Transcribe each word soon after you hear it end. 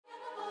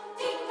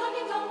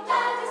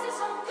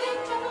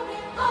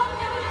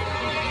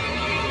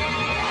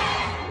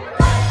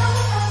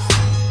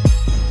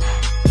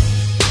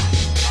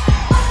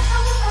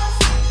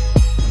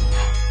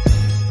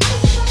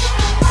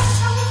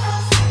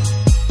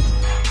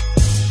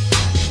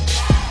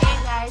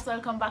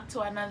welcome back to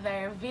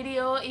another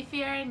video. If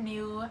you're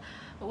new,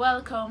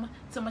 welcome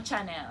to my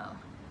channel.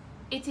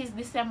 It is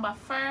December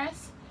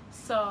 1st,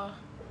 so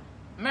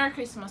Merry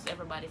Christmas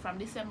everybody. From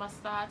December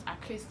start a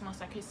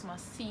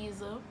Christmas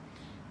season.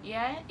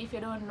 Yeah, if you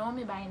don't know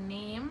me by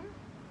name,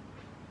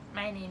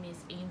 my name is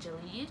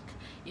Angelique.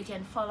 You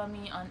can follow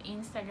me on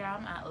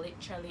Instagram at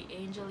literally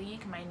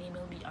Angelique. My name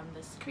will be on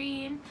the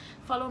screen.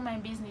 Follow my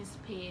business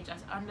page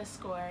as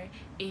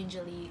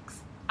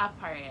 _Angelique's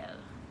Apparel.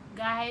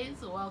 Guys,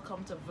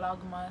 welcome to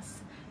Vlogmas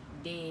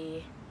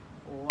day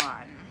 1.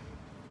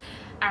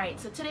 Alright,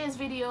 so today's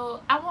video,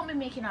 I won't be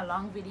making a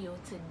long video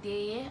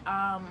today.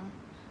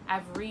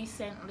 I've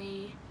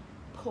recently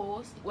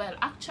well,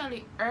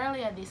 actually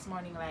earlier this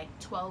morning, like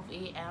 12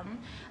 a.m.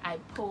 I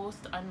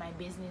post on my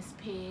business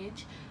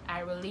page.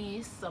 I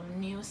released some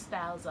new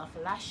styles of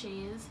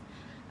lashes.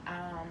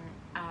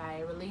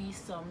 I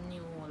released some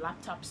new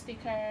laptop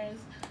stickers.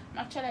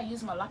 Actually, I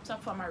use my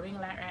laptop for my ring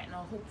light right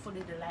now.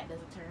 Hopefully the light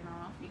doesn't turn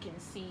off. You can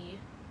see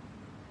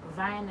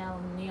vinyl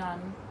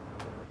neon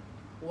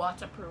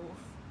waterproof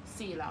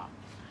sealer,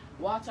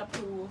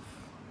 waterproof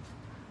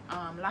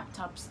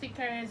laptop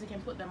stickers. You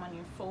can put them on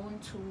your phone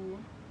too.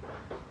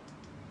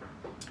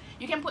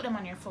 You can put them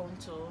on your phone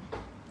too,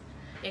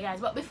 yeah guys.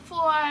 But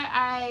before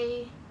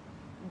I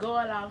go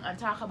along and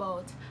talk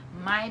about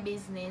my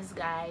business,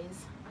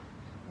 guys,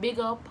 big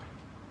up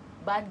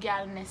Bad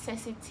Gal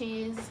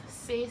Necessities.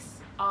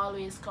 Sis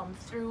always come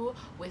through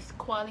with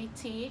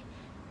quality,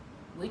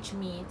 which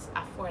means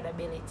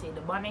affordability.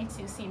 The bonnets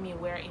you see me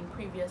wear in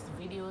previous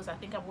videos, I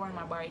think I've worn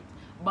my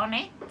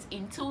bonnet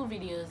in 2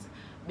 videos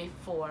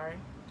before.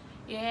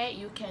 Yeah,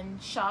 you can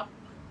shop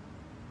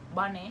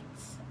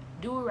bonnets,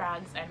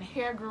 do-rags and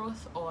hair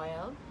growth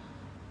oil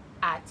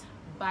at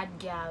Bad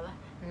Gal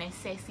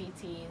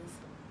Necessities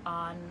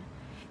on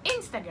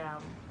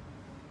Instagram.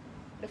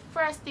 The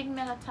first thing I'm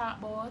gonna talk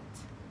about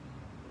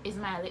is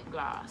my lip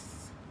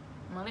gloss.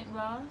 My lip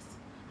gloss,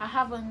 I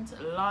haven't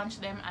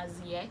launched them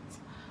as yet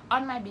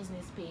on my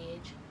business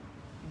page,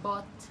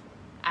 but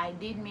I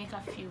did make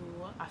a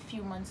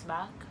few months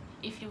back.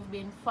 If you've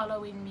been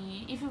following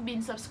me, if you've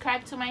been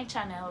subscribed to my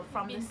channel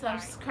from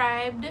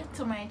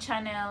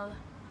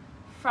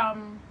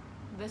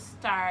the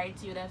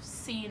start, you'd have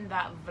seen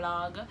that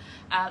vlog.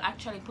 I'll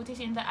actually put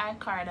it in the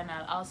iCard and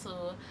I'll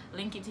also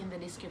link it in the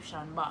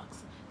description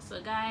box.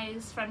 So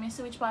guys, from your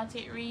switch part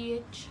it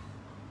reach.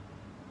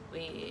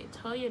 Wait,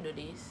 how you do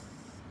this?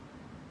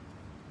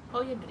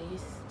 How you do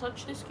this?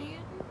 Touch the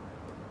screen?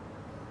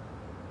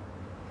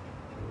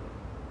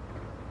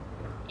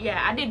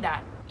 Yeah, I did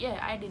that. Yeah,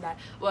 I did that.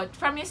 But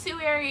from you see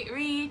where it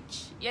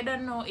reach, you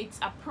don't know it's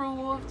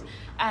approved.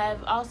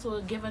 I've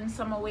also given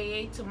some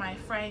away to my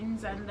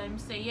friends and them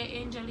say,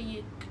 yeah,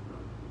 Angelique,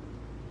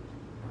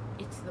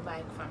 it's the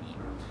bike for me.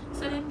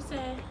 So them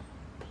say,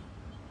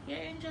 yeah,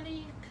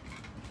 Angelique,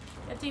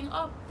 the thing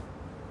up,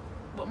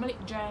 but my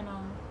lip dry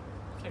now,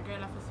 so girl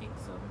have to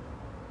fix some.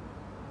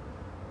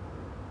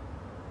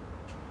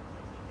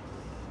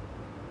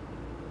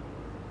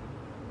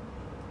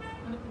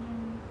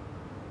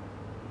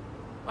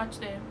 Watch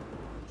them.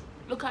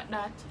 Look at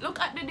that. Look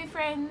at the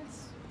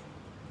difference.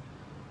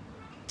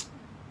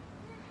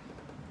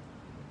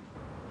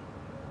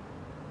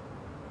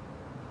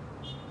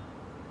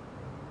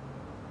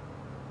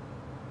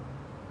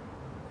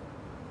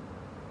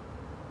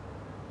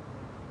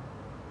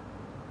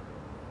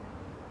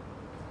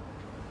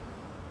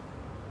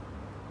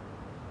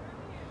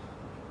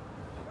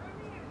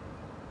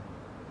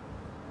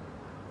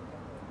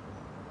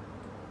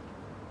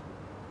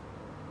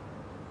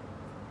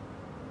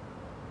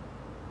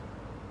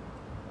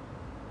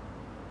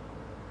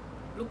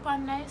 Look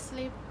on nice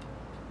lip.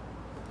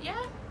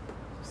 Yeah,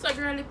 so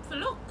girl lip for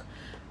look.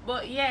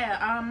 But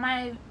yeah,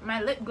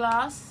 my lip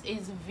gloss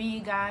is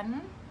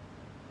vegan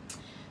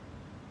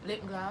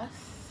lip gloss.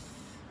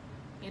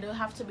 You don't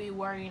have to be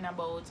worrying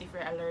about if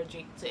you're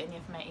allergic to any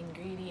of my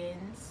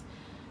ingredients.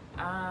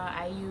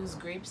 I use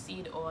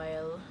grapeseed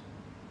oil,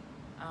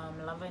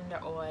 lavender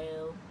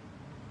oil,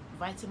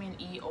 vitamin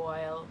E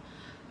oil,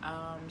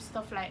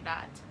 stuff like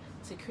that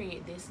to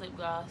create this lip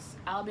gloss.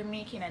 I'll be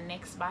making a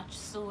next batch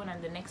soon,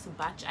 and the next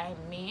batch I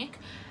make,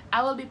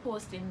 I will be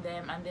posting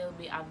them and they'll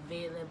be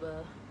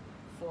available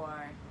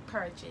for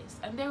purchase,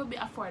 and they will be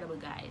affordable,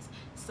 guys.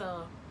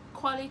 So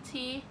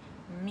quality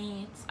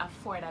meets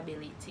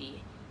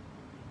affordability.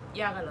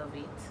 You're gonna love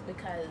it,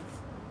 because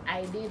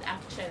I did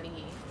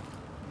actually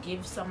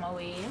give some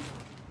away.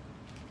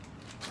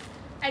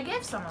 I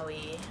gave some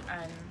away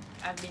and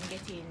I've been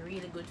getting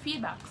really good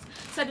feedbacks.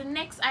 So the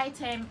next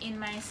item in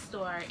my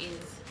store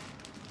is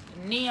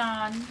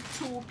neon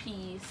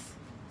 2-piece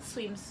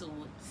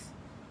swimsuits.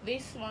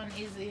 This one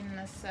is in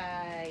a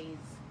size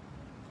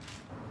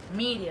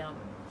medium,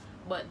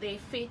 but they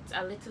fit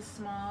a little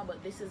small,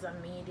 but this is a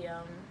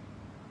medium.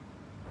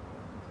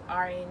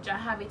 Orange, I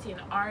have it in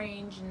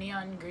orange,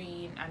 neon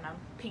green and a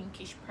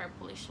pinkish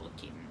purplish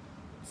looking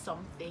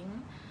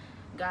something.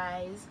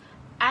 Guys,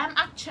 I'm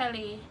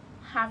actually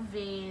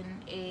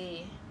having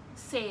a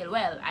sale.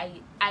 Well,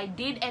 I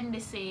did end the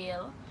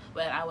sale,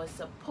 Well, I was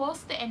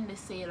supposed to end the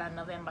sale on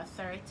November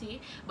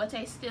 30, but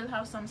I still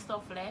have some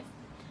stuff left,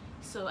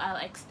 so I'll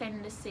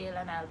extend the sale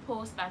and I'll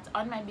post that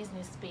on my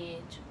business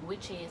page,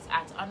 which is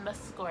at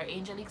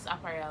 _Angelix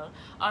Apparel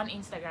on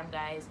Instagram.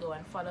 Guys, go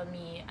and follow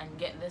me and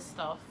get this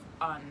stuff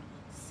on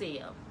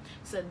sale.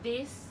 So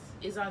this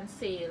is on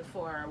sale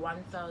for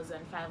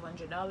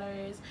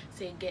 $1,500.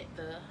 So you get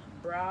the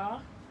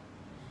bra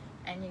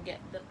and you get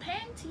the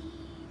panties,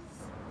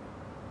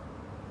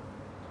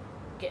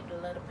 get the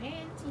little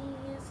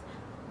panties,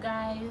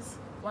 guys.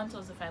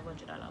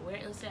 $1,500. Where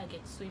else did I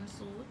get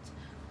swimsuit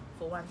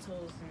for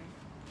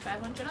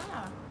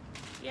 $1,500?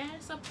 Yeah,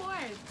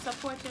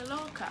 support your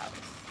locals.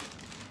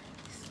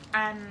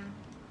 And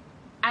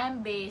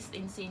I'm based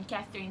in St.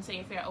 Catherine, so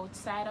if you're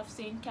outside of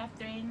St.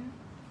 Catherine,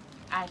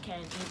 I can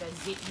either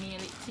zip mail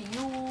it to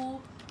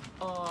you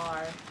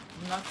or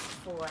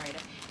Knutsford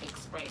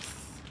Express.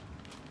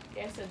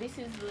 Yeah, so this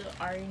is the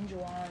orange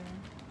one,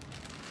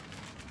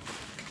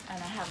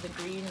 and I have the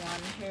green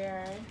one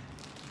here,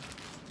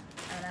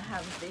 and I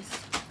have this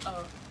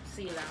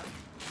sealer.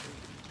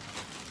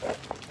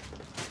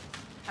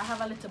 I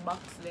have a little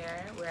box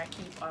there where I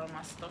keep all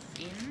my stuff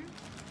in,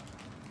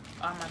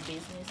 all my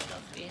business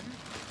stuff in.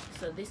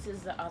 So this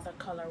is the other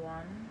color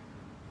one.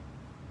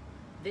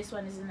 This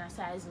one is in a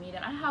size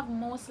medium. I have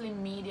mostly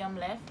medium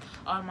left.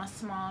 All my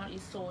small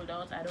is sold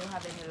out. I don't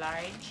have any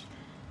large.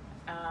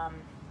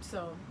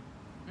 So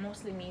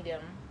mostly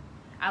medium.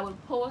 I will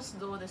post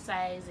though the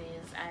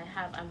sizes I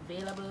have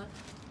available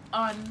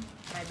on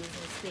my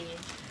business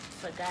page.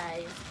 So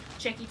guys,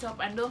 check it up,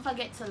 and don't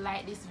forget to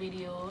like this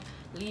video,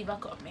 leave a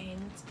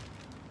comment,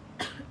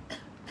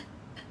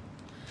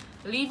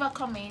 leave a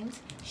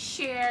comment,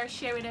 share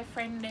with a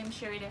friend, them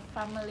share with a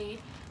family,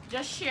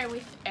 just share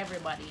with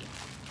everybody,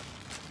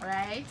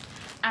 right?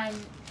 And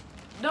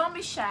don't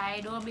be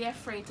shy, don't be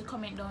afraid to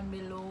comment down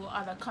below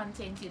other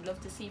content you'd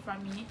love to see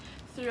from me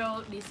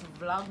throughout this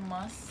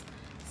Vlogmas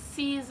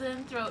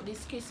season, throughout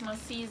this Christmas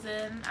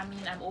season. I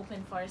mean, I'm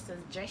open for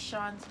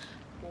suggestions.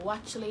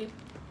 Watch lip,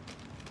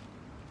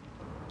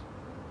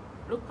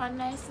 look on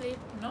nice lip.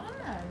 No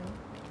man,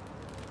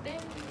 then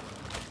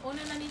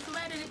only need to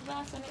buy the lip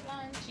gloss when it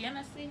launch, you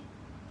know, see.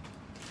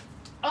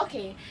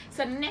 Okay,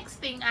 so next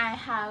thing I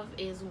have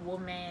is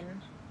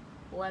woman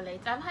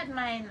wallet. I've had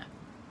mine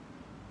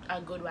a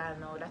good while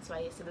now, that's why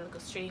you see the little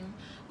string,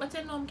 but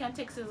I know I can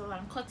take scissors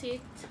and cut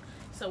it.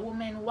 So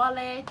woman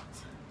wallet,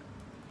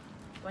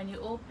 when you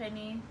open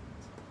it,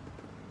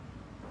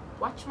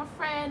 watch my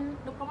friend,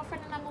 look at my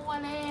friend in my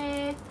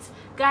wallet.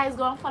 Guys,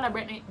 go and follow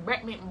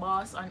Brett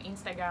Boss on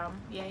Instagram.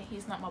 Yeah,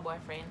 he's not my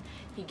boyfriend.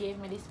 He gave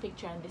me this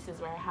picture and this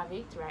is where I have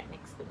it, right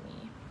next to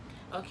me.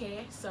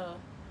 Okay, so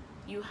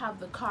you have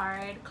the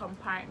card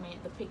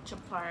compartment, the picture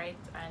part,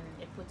 and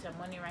you put your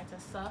money right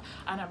as so.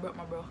 And I broke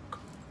my broke.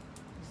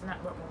 It's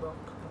not broke my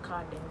broke. The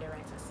card then there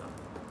right as so.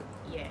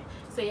 Yeah.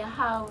 So you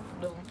have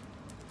the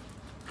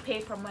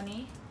paper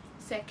money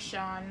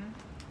section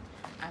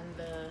and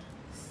the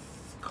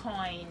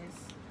coins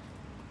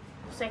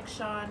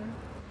section.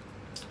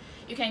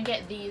 You can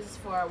get these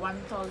for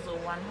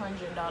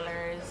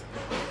 $1,100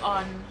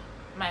 on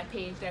my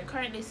page. They're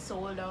currently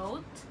sold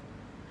out,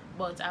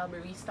 but I'll be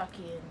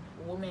restocking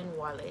woman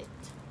wallet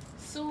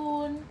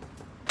soon.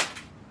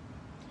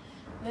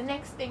 The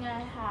next thing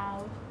I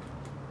have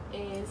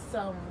is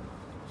some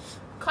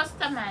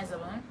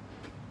customizable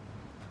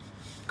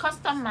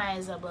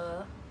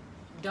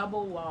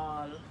double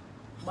wall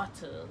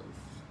bottles.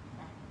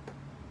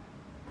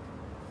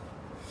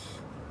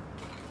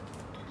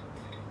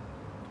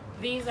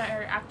 These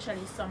are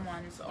actually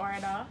someone's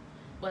order,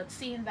 but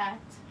seeing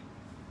that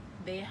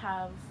they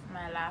have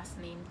my last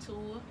name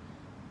too,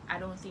 I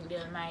don't think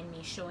they'll mind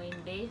me showing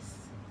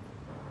this.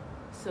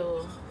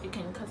 So you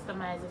can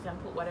customize it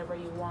and put whatever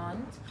you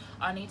want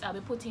on it. I'll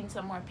be putting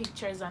some more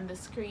pictures on the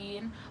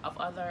screen of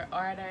other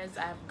orders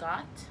I've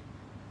got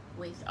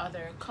with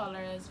other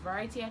colors,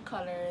 variety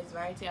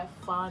of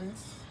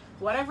fonts,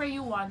 whatever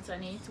you want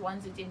on it.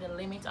 Once it's in the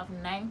limit of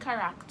 9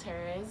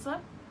 characters,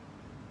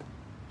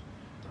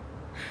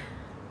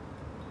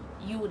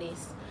 you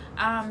this.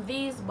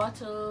 These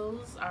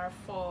bottles are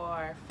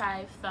for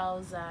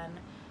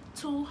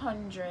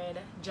 5,200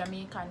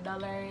 Jamaican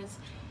dollars.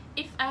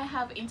 If I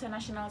have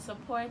international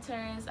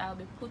supporters, I'll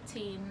be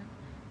putting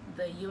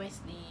the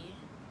USD.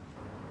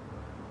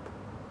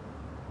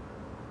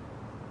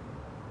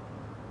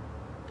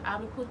 I'll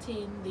be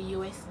putting the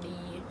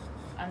USD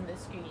on the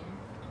screen.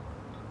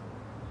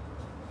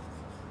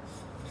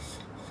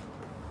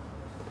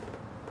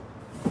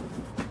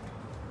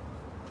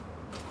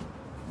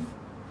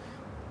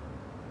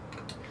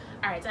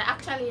 Alright, I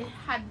actually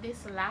had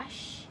this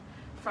lash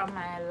from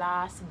my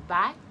last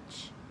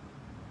batch.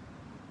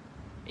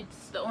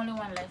 It's the only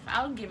one left.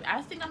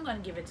 I think I'm gonna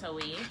give it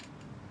away.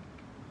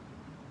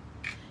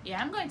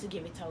 Yeah, I'm going to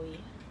give it away.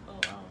 Oh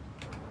wow.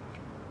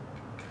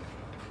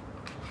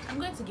 I'm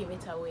going to give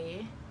it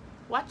away.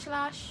 Watch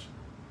lash,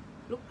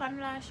 look on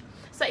lash.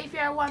 So if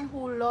you're one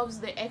who loves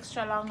the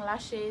extra long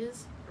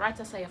lashes, right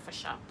aside for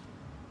shop.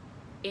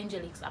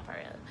 Angelix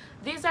Apparel.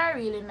 These are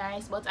really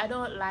nice, but I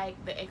don't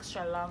like the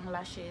extra long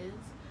lashes,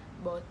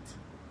 but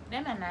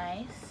them are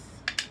nice.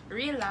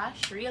 Real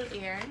lash, real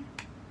hair,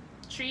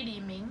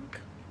 3D mink.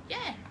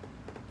 Yeah,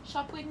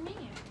 shop with me.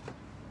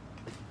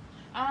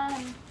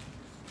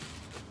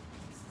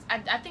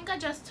 I think I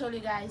just told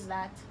you guys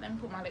that, let me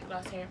put my lip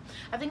gloss here.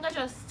 I think I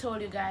just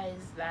told you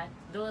guys that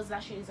those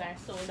lashes are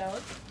sold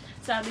out,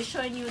 so I'll be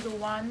showing you the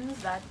ones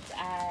that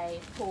I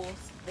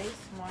post this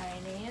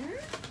morning.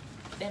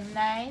 Them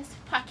nice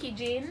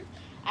packaging.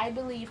 I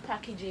believe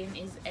packaging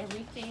is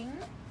everything.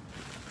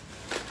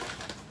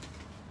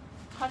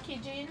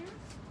 Packaging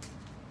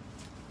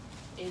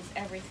is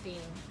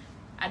everything.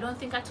 I don't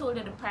think I told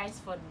you the price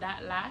for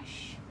that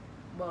lash,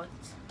 but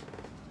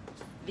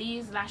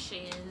these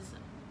lashes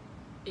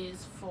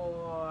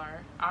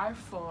are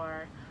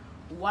for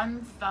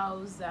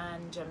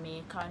 1,000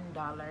 Jamaican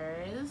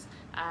dollars.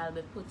 I'll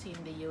be putting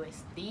the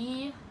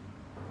USD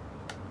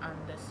on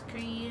the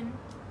screen.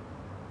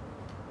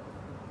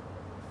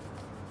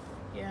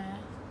 Yeah,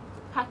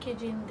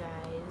 packaging,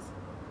 guys.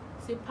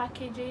 See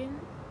packaging,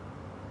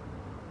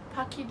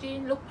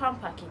 look pan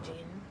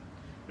packaging,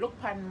 look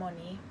pan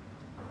money.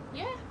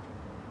 Yeah,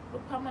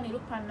 look pan money,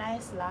 look pan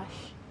nice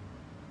lash,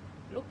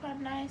 look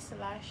pan nice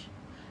lash.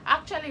 I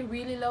actually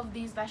really love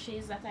these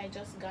lashes that I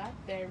just got.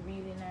 They're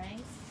really nice.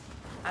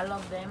 I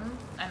love them,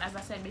 and as I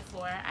said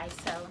before, I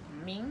sell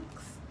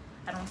minks.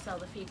 I don't sell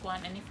the fake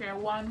one. And if you're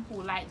one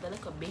who like the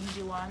little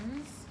bingy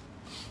ones,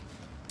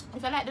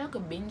 if I like the little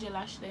bingy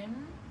lash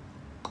them,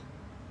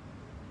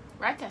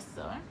 right as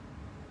so.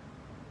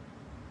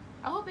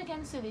 I hope you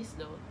can see this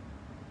though.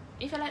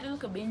 If you like the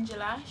little bingy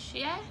lash,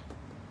 yeah,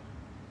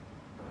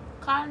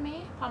 call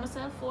me on my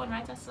cell phone,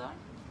 right as so.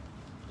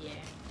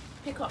 Yeah.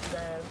 Pick up,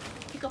 girl.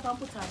 Pick up and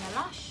put on your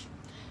lash.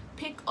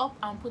 Pick up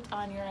and put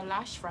on your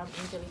lash from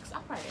Angelix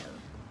Apparel.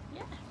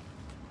 Yeah,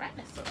 right,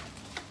 that's so.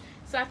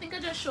 So I think I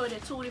just showed you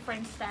 2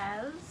 different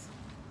styles.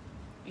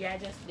 Yeah, I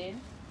just did.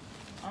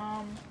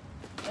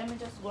 Let me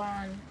just go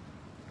and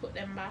put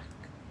them back.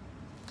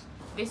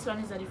 This one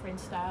is a different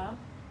style.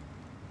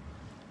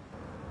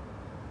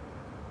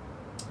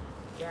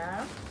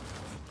 Yeah,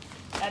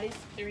 that is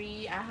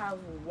 3. I have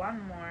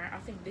one more. I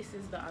think this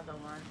is the other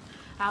one.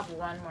 I have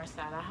one more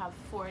style. I have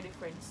 4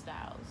 different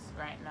styles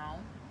right now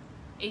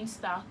in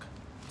stock.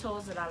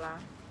 $1,000,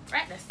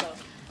 right, that's so.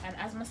 And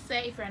as I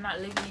say, if you're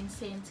not living in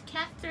St.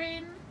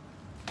 Catherine,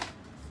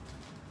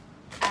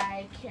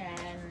 I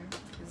can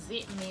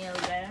zip mail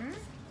them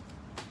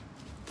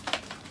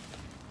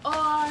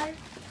or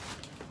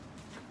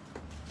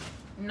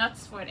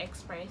Knutsford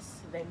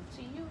Express them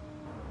to you.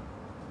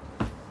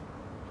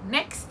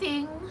 Next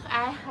thing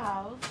I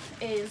have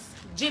is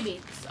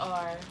gibbets,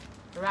 or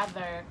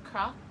rather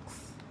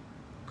crocs,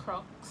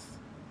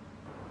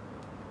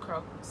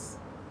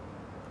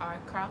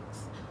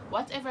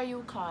 whatever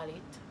you call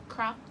it.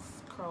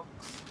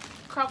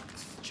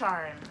 Crocs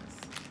charms.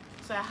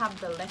 So I have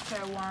the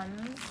letter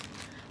ones.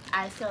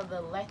 I sell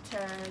the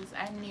letters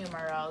and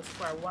numerals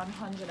for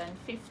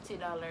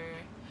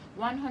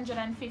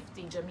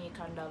 $150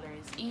 Jamaican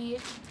dollars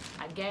each.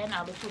 Again,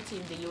 I'll be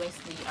putting the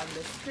USD on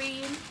the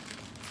screen.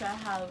 So I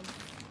have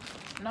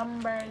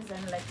numbers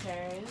and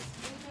letters.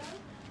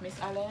 Miss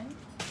Allen.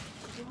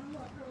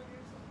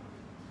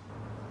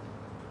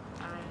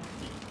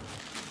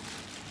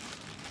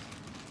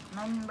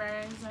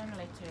 Numbers and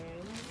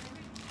letters.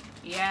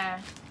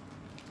 Yeah.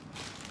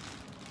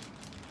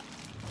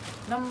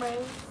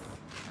 Numbers,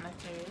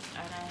 letters,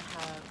 and I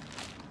have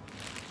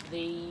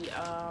the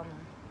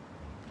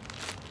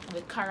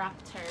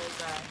characters,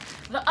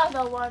 the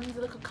other ones,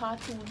 like a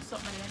cartoon,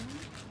 something.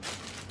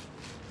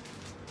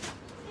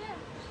 Yeah,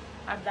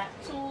 I have that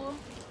too.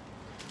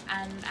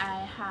 And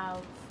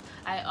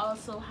I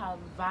also have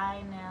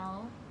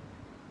vinyl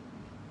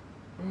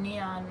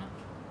neon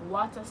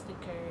water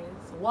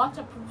stickers,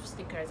 waterproof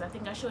stickers. I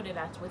think I showed you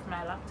that with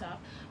my laptop,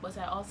 but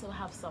I also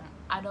have some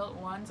adult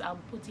ones.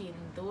 I'll put in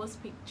those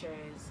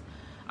pictures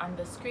on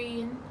the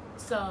screen.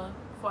 So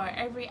for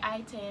every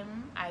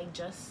item I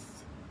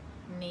just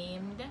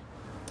named.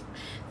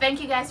 Thank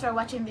you guys for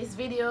watching this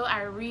video.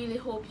 I really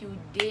hope you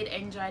did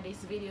enjoy this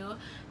video.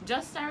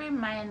 Just a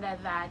reminder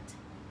that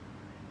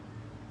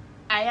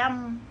I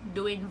am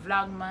doing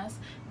Vlogmas,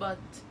 but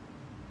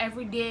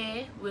every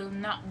day will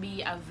not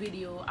be a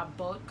video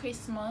about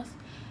Christmas.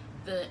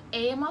 The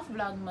aim of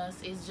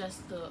Vlogmas is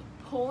just to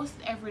post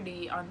every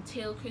day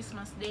until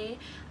Christmas Day,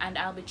 and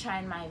I'll be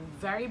trying my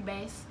very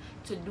best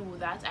to do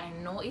that. I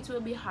know it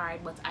will be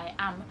hard, but I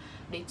am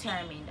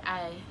determined.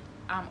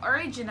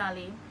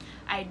 Originally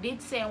I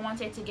did say I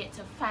wanted to get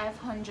to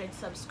 500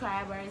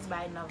 subscribers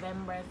by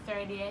November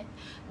 30th,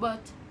 but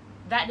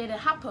that didn't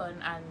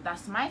happen, and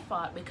that's my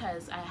fault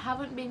because I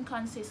haven't been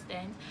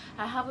consistent.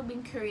 I haven't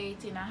been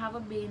creating. I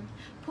haven't been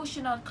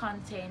pushing out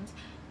content.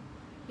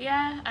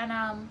 Yeah, and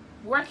I'm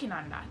working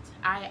on that.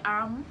 I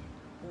am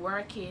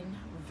working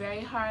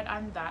very hard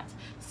on that.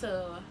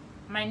 So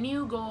my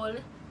new goal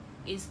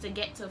is to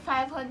get to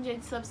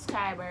 500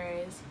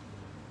 subscribers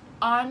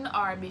on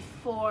or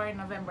before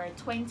November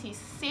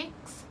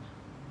 26th,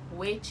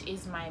 which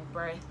is my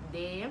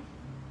birthday.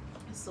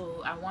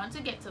 So I want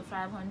to get to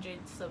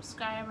 500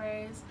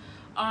 subscribers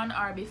on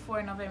or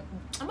before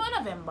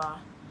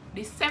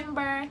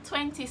December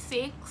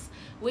 26th,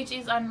 which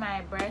is on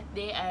my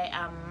birthday. I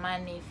am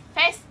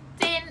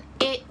manifesting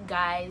it,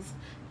 guys.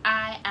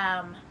 I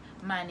am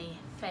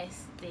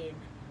manifesting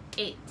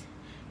it.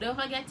 Don't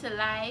forget to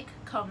like,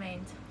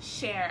 comment,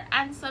 share,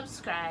 and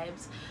subscribe.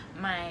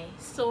 My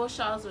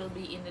socials will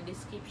be in the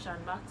description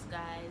box,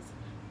 guys.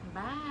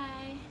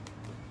 Bye.